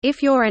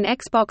If you're an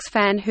Xbox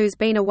fan who's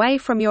been away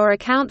from your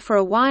account for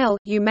a while,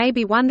 you may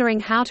be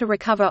wondering how to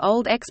recover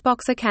old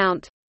Xbox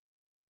account.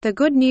 The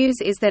good news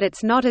is that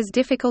it's not as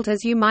difficult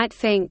as you might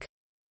think.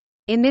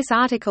 In this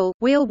article,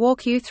 we'll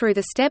walk you through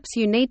the steps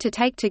you need to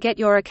take to get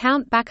your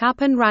account back up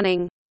and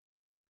running.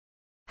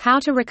 How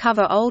to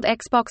recover old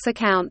Xbox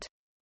account.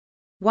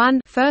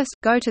 1. First,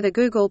 go to the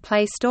Google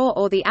Play Store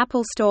or the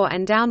Apple Store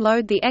and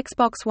download the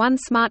Xbox One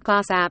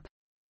SmartGlass app.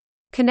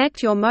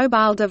 Connect your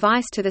mobile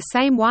device to the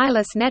same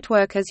wireless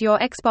network as your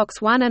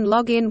Xbox One and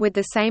log in with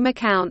the same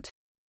account.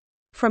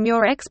 From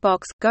your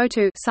Xbox, go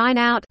to Sign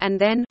Out and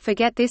then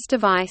Forget this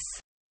device.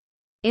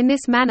 In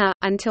this manner,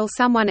 until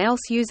someone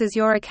else uses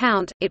your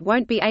account, it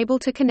won't be able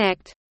to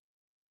connect.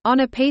 On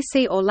a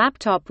PC or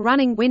laptop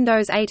running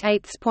Windows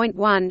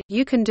 8.1,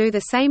 you can do the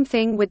same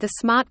thing with the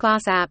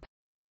SmartGlass app.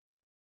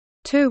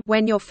 2.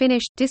 When you're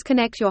finished,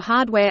 disconnect your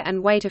hardware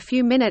and wait a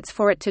few minutes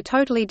for it to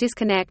totally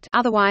disconnect,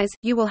 otherwise,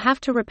 you will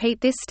have to repeat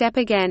this step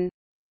again.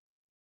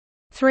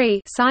 3.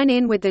 Sign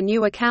in with the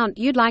new account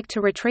you'd like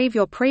to retrieve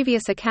your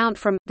previous account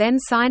from, then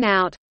sign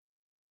out.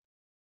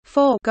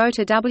 4. Go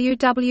to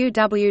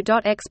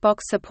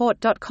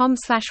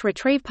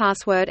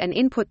www.xboxsupport.com/retrievepassword and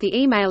input the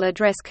email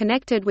address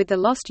connected with the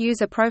lost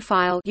user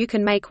profile. You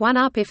can make one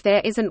up if there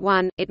isn't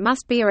one, it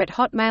must be your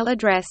 @Hotmail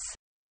address.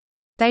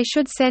 They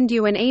should send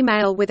you an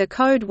email with a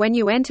code when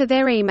you enter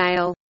their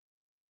email.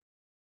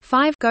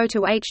 5. Go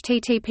to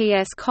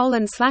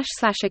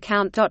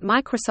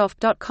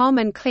https://account.microsoft.com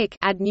and click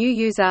Add New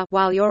User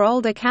while your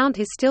old account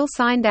is still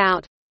signed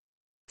out.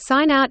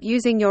 Sign out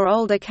using your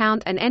old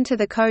account and enter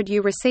the code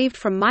you received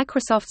from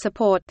Microsoft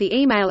Support. The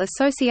email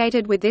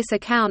associated with this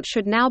account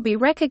should now be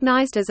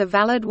recognized as a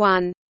valid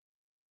one.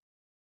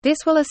 This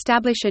will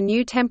establish a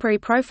new temporary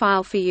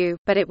profile for you,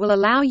 but it will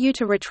allow you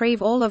to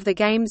retrieve all of the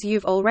games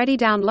you've already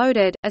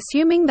downloaded,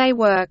 assuming they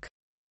work.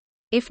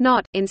 If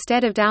not,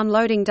 instead of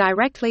downloading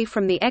directly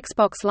from the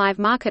Xbox Live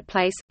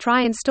Marketplace,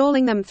 try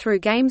installing them through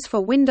Games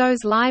for Windows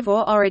Live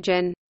or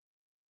Origin.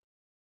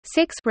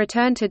 6.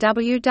 Return to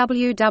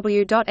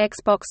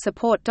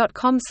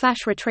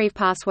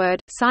www.xboxsupport.com/retrievepassword,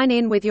 sign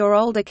in with your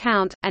old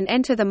account, and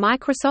enter the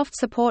Microsoft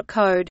Support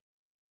code.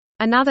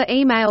 Another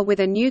email with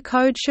a new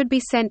code should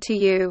be sent to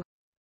you.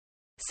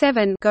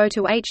 7. Go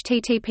to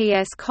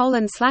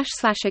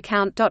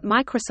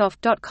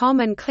https://account.microsoft.com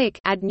and click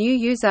Add New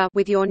User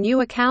with your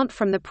new account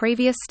from the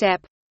previous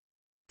step.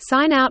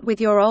 Sign out with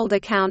your old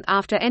account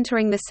after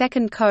entering the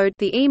second code.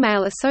 The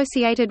email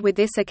associated with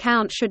this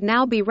account should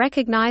now be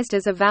recognized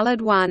as a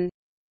valid one.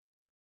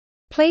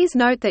 Please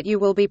note that you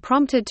will be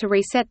prompted to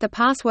reset the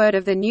password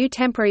of the new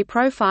temporary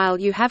profile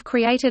you have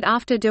created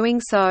after doing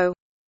so.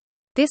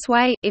 This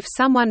way, if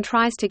someone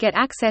tries to get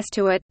access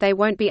to it, they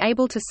won't be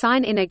able to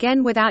sign in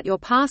again without your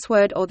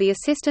password or the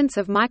assistance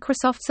of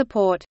Microsoft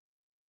Support.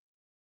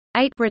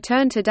 8.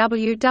 Return to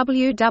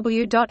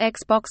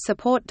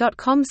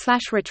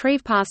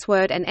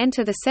www.xboxsupport.com/retrievepassword and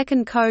enter the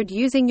second code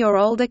using your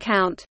old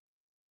account.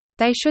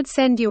 They should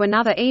send you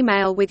another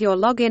email with your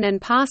login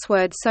and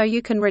password so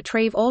you can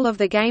retrieve all of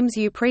the games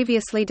you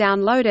previously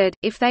downloaded,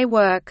 if they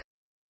work.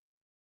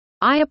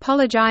 I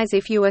apologize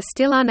if you are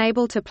still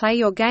unable to play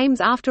your games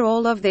after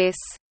all of this.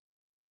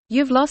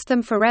 You've lost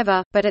them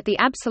forever, but at the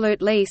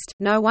absolute least,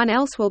 no one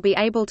else will be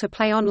able to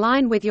play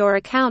online with your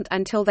account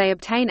until they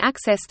obtain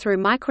access through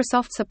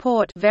Microsoft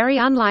Support. Very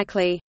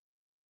unlikely.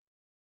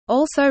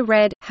 Also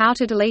read, How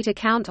to delete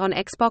account on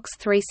Xbox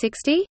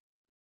 360?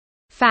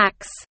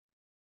 Facts.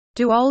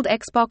 Do old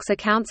Xbox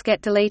accounts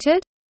get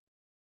deleted?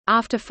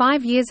 After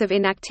 5 years of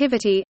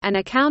inactivity, an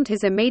account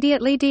is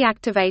immediately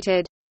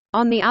deactivated.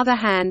 On the other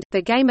hand,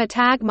 the gamer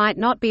tag might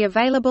not be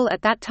available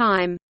at that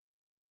time.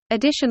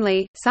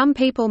 Additionally, some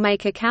people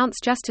make accounts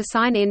just to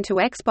sign in to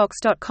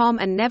Xbox.com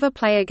and never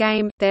play a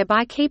game,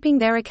 thereby keeping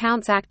their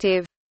accounts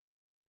active.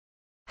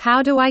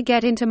 How do I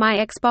get into my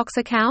Xbox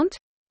account?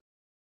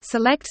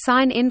 Select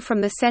Sign In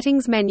from the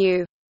Settings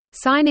menu.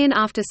 Sign in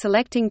after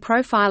selecting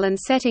Profile and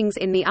Settings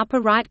in the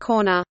upper right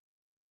corner.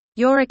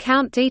 Your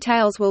account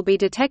details will be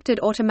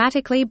detected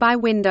automatically by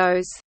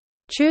Windows.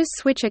 Choose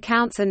Switch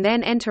Accounts and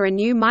then enter a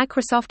new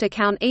Microsoft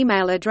account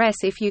email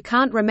address if you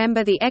can't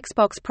remember the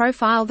Xbox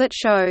profile that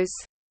shows.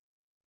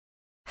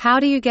 How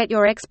do you get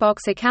your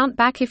Xbox account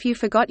back if you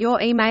forgot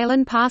your email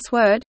and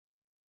password?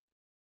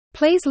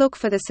 Please look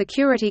for the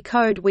security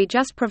code we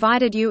just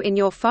provided you in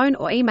your phone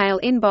or email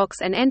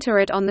inbox and enter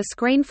it on the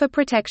screen for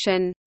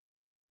protection.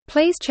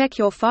 Please check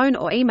your phone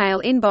or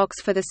email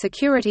inbox for the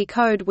security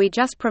code we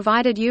just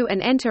provided you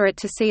and enter it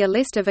to see a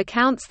list of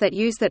accounts that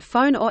use that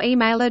phone or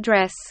email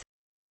address.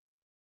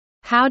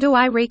 How do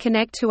I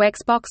reconnect to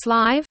Xbox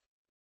Live?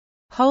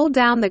 Hold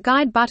down the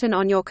Guide button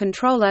on your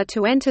controller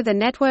to enter the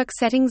Network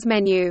Settings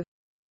menu.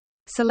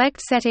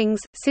 Select Settings,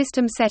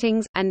 System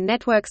Settings, and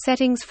Network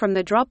Settings from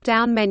the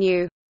drop-down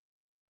menu.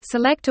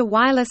 Select a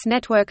wireless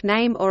network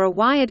name or a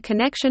wired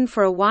connection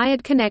for a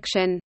wired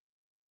connection.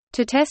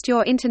 To test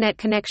your Internet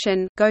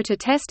connection, go to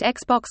Test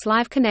Xbox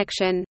Live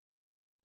Connection.